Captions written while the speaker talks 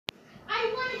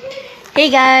Hey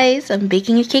guys, I'm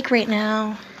baking a cake right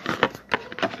now.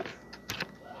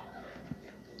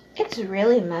 It's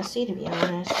really messy, to be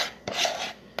honest.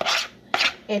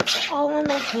 It's all on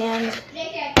my hands.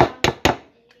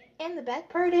 And the bad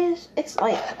part is, it's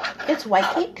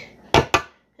white cake. And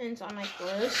it's on my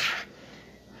clothes.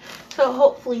 So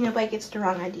hopefully nobody gets the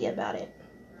wrong idea about it.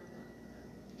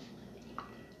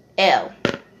 Ew.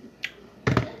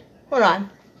 Hold on.